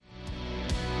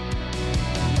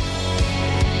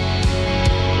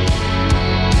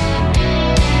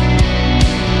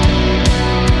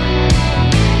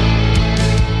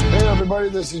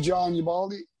is John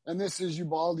Ubaldi, and this is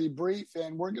Ubaldi Brief,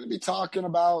 and we're going to be talking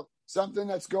about something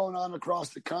that's going on across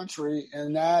the country,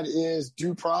 and that is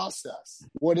due process.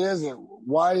 What is it?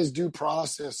 Why is due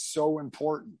process so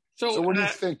important? So what do you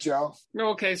think, Joe?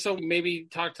 Okay, so maybe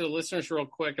talk to the listeners real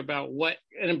quick about what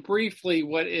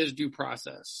is due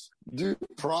process? Due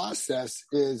process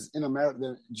is, in America,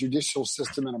 the judicial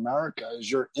system in America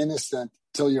is you're innocent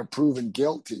till you're proven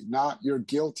guilty, not you're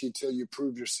guilty till you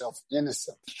prove yourself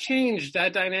innocent.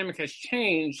 That dynamic has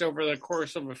changed over the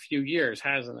course of a few years,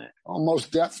 hasn't it?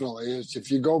 Almost definitely. If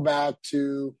you go back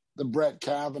to the Brett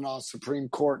Kavanaugh Supreme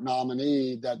Court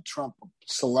nominee that Trump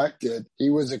selected, he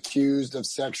was accused of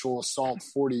sexual assault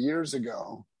 40 years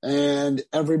ago. And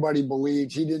everybody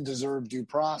believed he didn't deserve due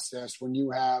process. When you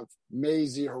have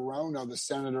Mazie Hirono, the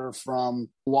senator from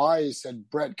Hawaii, said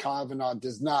Brett Kavanaugh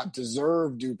does not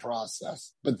deserve due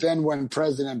process. But then when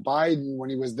President Biden,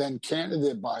 when he was then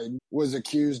candidate Biden, was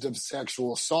accused of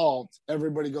sexual assault,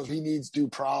 everybody goes, he needs due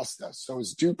process. So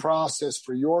it's due process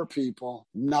for your people,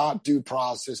 not due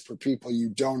process for people you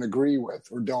don't agree with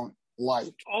or don't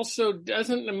like. Also,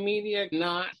 doesn't the media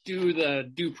not do the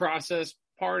due process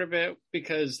part of it,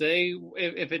 because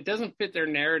if it doesn't fit their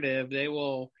narrative,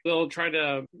 they'll try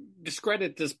to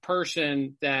discredit this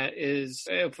person that is,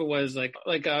 if it was like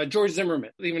George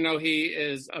Zimmerman, even though he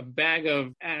is a bag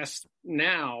of ass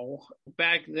now,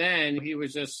 back then he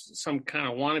was just some kind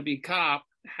of wannabe cop,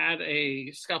 had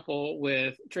a scuffle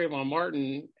with Trayvon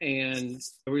Martin and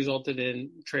resulted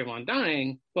in Trayvon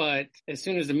dying. But as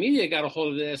soon as the media got a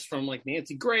hold of this, from like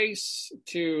Nancy Grace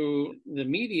to the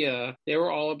media, they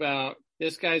were all about,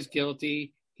 this guy's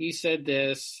guilty, he said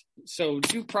this. So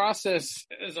due process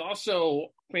is also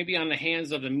maybe on the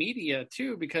hands of the media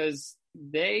too, because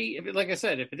like I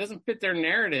said, if it doesn't fit their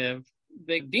narrative,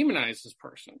 they demonize this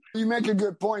person. You make a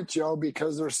good point, Joe,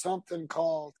 because there's something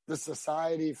called the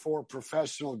Society for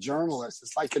Professional Journalists.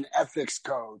 It's like an ethics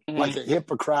code, like a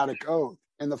Hippocratic oath.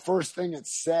 And the first thing it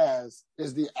says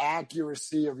is the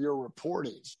accuracy of your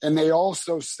reporting. And they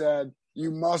also said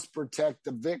you must protect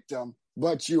the victim,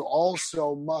 but you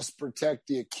also must protect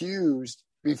the accused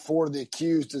before the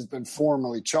accused has been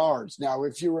formally charged. Now,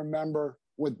 if you remember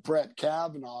with Brett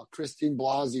Kavanaugh, Christine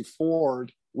Blasey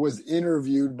Ford was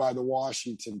interviewed by the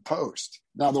Washington Post.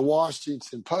 Now, the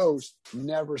Washington Post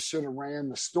never should have ran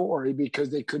the story because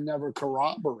they could never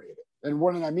corroborate it. And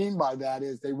what I mean by that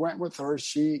is they went with her.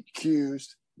 She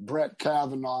accused Brett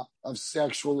Kavanaugh of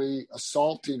sexually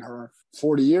assaulting her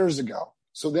 40 years ago.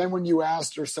 So then when you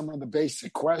asked her some of the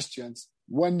basic questions,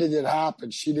 when did it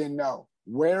happen? She didn't know.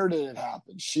 Where did it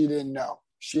happen? She didn't know.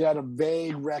 She had a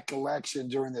vague recollection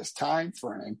during this time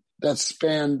frame that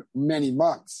spanned many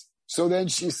months. So then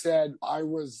she said, I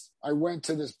went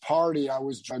to this party. I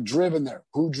was driven there.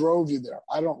 Who drove you there?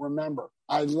 I don't remember.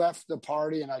 I left the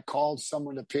party and I called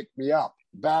someone to pick me up.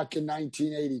 Back in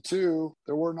 1982,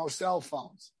 there were no cell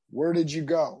phones. Where did you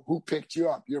go? Who picked you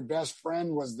up? Your best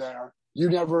friend was there.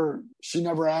 She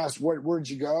never asked, where'd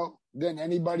you go? Then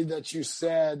anybody that you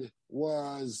said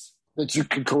was that you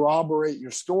could corroborate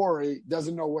your story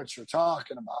doesn't know what you're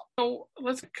talking about. So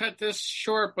let's cut this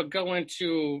short, but go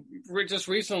into just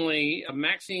recently,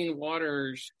 Maxine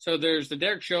Waters. So there's the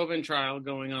Derek Chauvin trial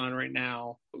going on right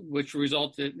now, which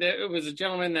resulted, it was a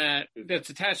gentleman that's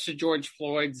attached to George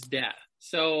Floyd's death.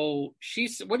 So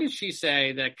what did she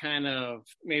say that kind of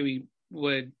maybe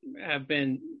would have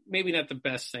been maybe not the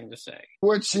best thing to say?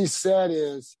 What she said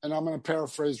is, and I'm going to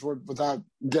paraphrase without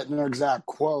getting her exact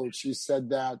quote, she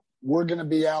said that we're going to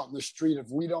be out in the street. If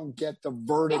we don't get the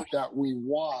verdict that we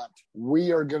want,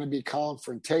 we are going to be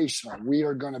confrontational. We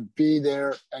are going to be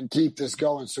there and keep this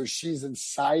going. So she's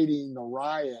inciting the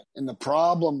riot. And the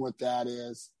problem with that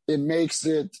is it makes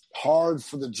it hard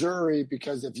for the jury,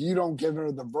 because if you don't give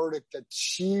her the verdict that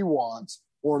she wants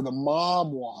or the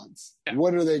mob wants,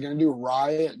 what are they going to do?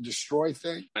 Riot and destroy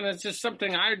things? And it's just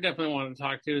something I definitely want to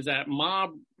talk to, is that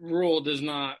mob rule does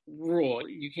not rule.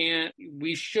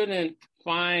 We shouldn't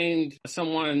find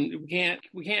someone, we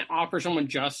can't offer someone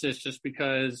justice just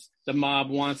because the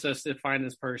mob wants us to find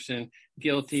this person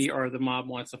guilty or the mob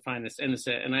wants to find us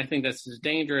innocent. And I think this is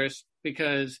dangerous,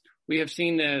 because we have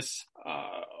seen this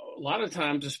a lot of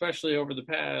times, especially over the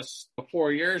past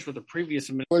 4 years with the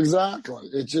previous administration. Exactly.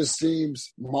 It just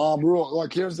seems mob rule.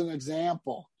 Like, here's an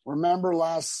example. Remember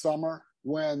last summer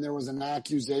when there was an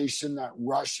accusation that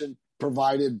Russia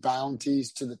provided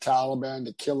bounties to the Taliban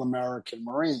to kill American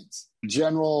Marines?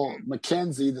 General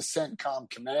McKenzie, the CENTCOM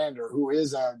commander, who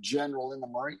is a general in the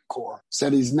Marine Corps,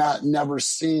 said he's never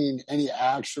seen any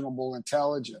actionable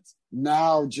intelligence.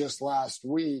 Now, just last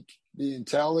week, the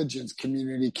intelligence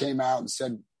community came out and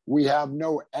said, We have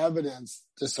no evidence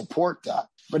to support that.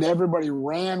 But everybody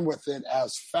ran with it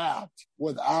as fact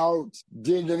without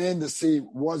digging in to see,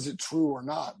 was it true or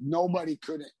not? Nobody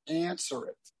could answer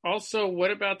it. Also,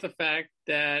 what about the fact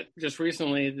that just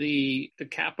recently the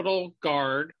Capitol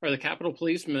Guard or the Capitol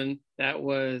policeman that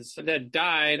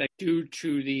died due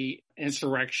to the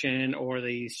insurrection or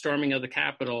the storming of the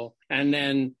Capitol, and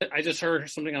then I just heard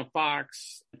something on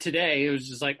Fox today. It was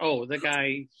just like, oh, the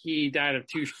guy, he died of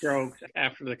 2 strokes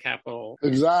after the Capitol.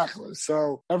 Exactly.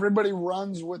 So everybody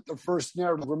runs with the first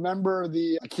narrative. Remember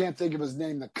I can't think of his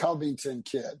name, the Covington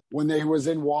kid, when they was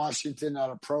in Washington at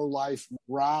a pro-life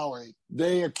rally,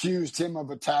 they accused him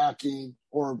of attacking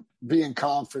or being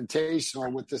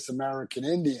confrontational with this American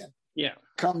Indian. Yeah.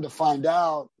 Come to find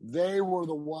out, they were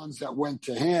the ones that went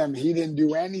to him. He didn't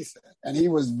do anything, and he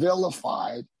was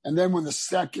vilified. And then when the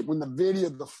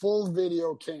full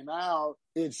video came out,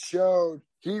 it showed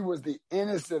he was the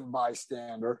innocent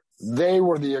bystander. They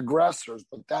were the aggressors,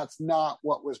 but that's not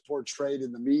what was portrayed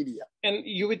in the media. And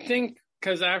you would think,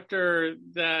 because after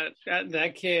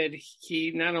that kid,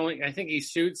 he not only, I think he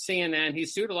sued CNN, he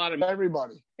sued a lot of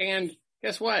everybody. And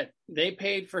guess what? They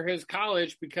paid for his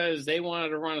college because they wanted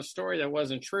to run a story that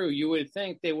wasn't true. You would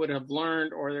think they would have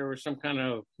learned, or there was some kind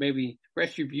of maybe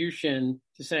retribution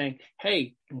to saying,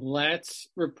 hey, let's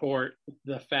report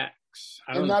the facts.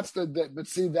 And that's but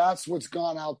see, that's what's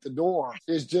gone out the door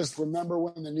is just remember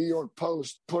when the New York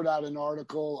Post put out an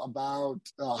article about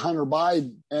Hunter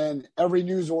Biden, and every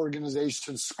news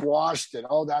organization squashed it.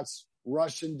 Oh, that's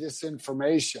Russian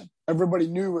disinformation. Everybody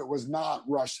knew it was not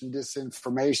Russian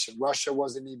disinformation. Russia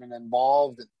wasn't even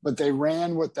involved, but they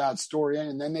ran with that story.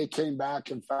 And then they came back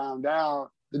and found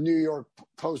out the New York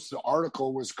Post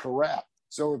article was correct.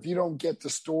 So if you don't get the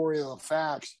story of the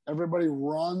facts, everybody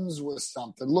runs with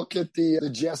something. Look at the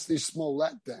Jussie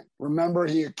Smollett thing. Remember,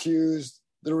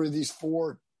 there were these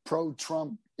 4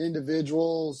 pro-Trump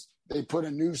individuals. They put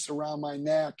a noose around my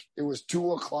neck. It was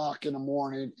 2:00 in the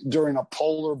morning during a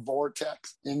polar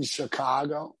vortex in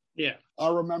Chicago. Yeah. I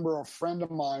remember a friend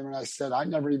of mine when I said, I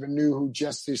never even knew who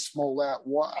Jussie Smollett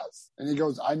was. And he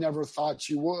goes, I never thought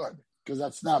you would, because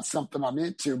that's not something I'm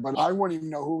into, but I wouldn't even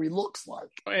know who he looks like.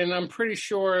 And I'm pretty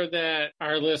sure that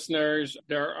our listeners,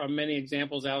 there are many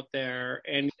examples out there,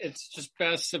 and it's just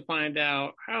best to find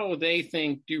out how they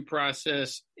think due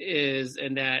process is,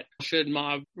 and that should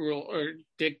mob rule or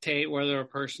dictate whether a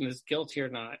person is guilty or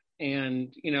not.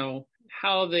 And,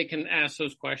 how they can ask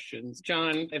those questions.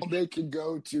 John? They can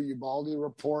go to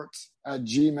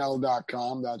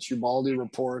ubaldireports@gmail.com. That's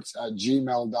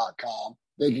ubaldireports@gmail.com.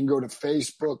 They can go to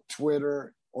Facebook,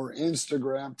 Twitter, or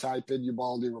Instagram, type in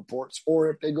Ubaldi Reports. Or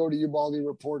if they go to Ubaldi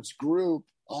Reports group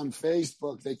on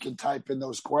Facebook, they can type in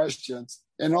those questions.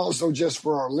 And also, just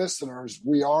for our listeners,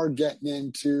 we are getting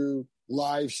into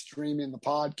live streaming the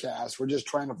podcast. We're just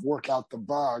trying to work out the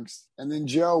bugs. And then,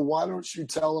 Joe, why don't you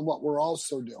tell them what we're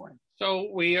also doing? So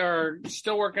we are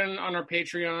still working on our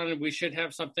Patreon. We should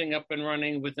have something up and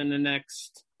running within the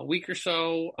next week or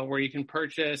so where you can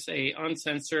purchase a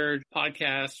uncensored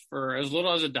podcast for as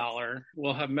little as $1.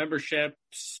 We'll have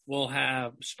memberships. We'll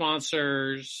have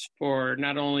sponsors for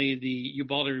not only the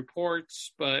Ubaldi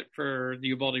Reports, but for the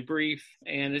Ubaldi Brief.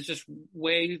 And it's just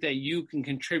ways that you can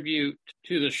contribute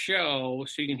to the show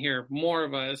so you can hear more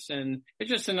of us. And it's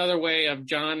just another way of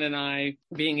John and I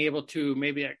being able to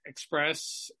maybe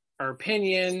express our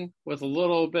opinion with a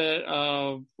little bit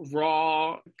of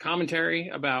raw commentary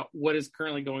about what is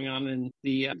currently going on in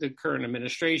the current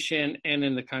administration and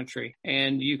in the country.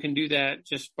 And you can do that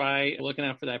just by looking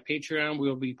out for that Patreon.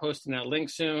 We'll be posting that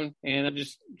link soon, and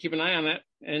just keep an eye on it.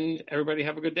 And everybody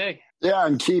have a good day. Yeah,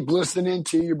 and keep listening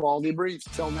to Ubaldi Briefs.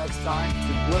 Till next time,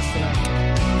 keep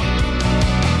listening.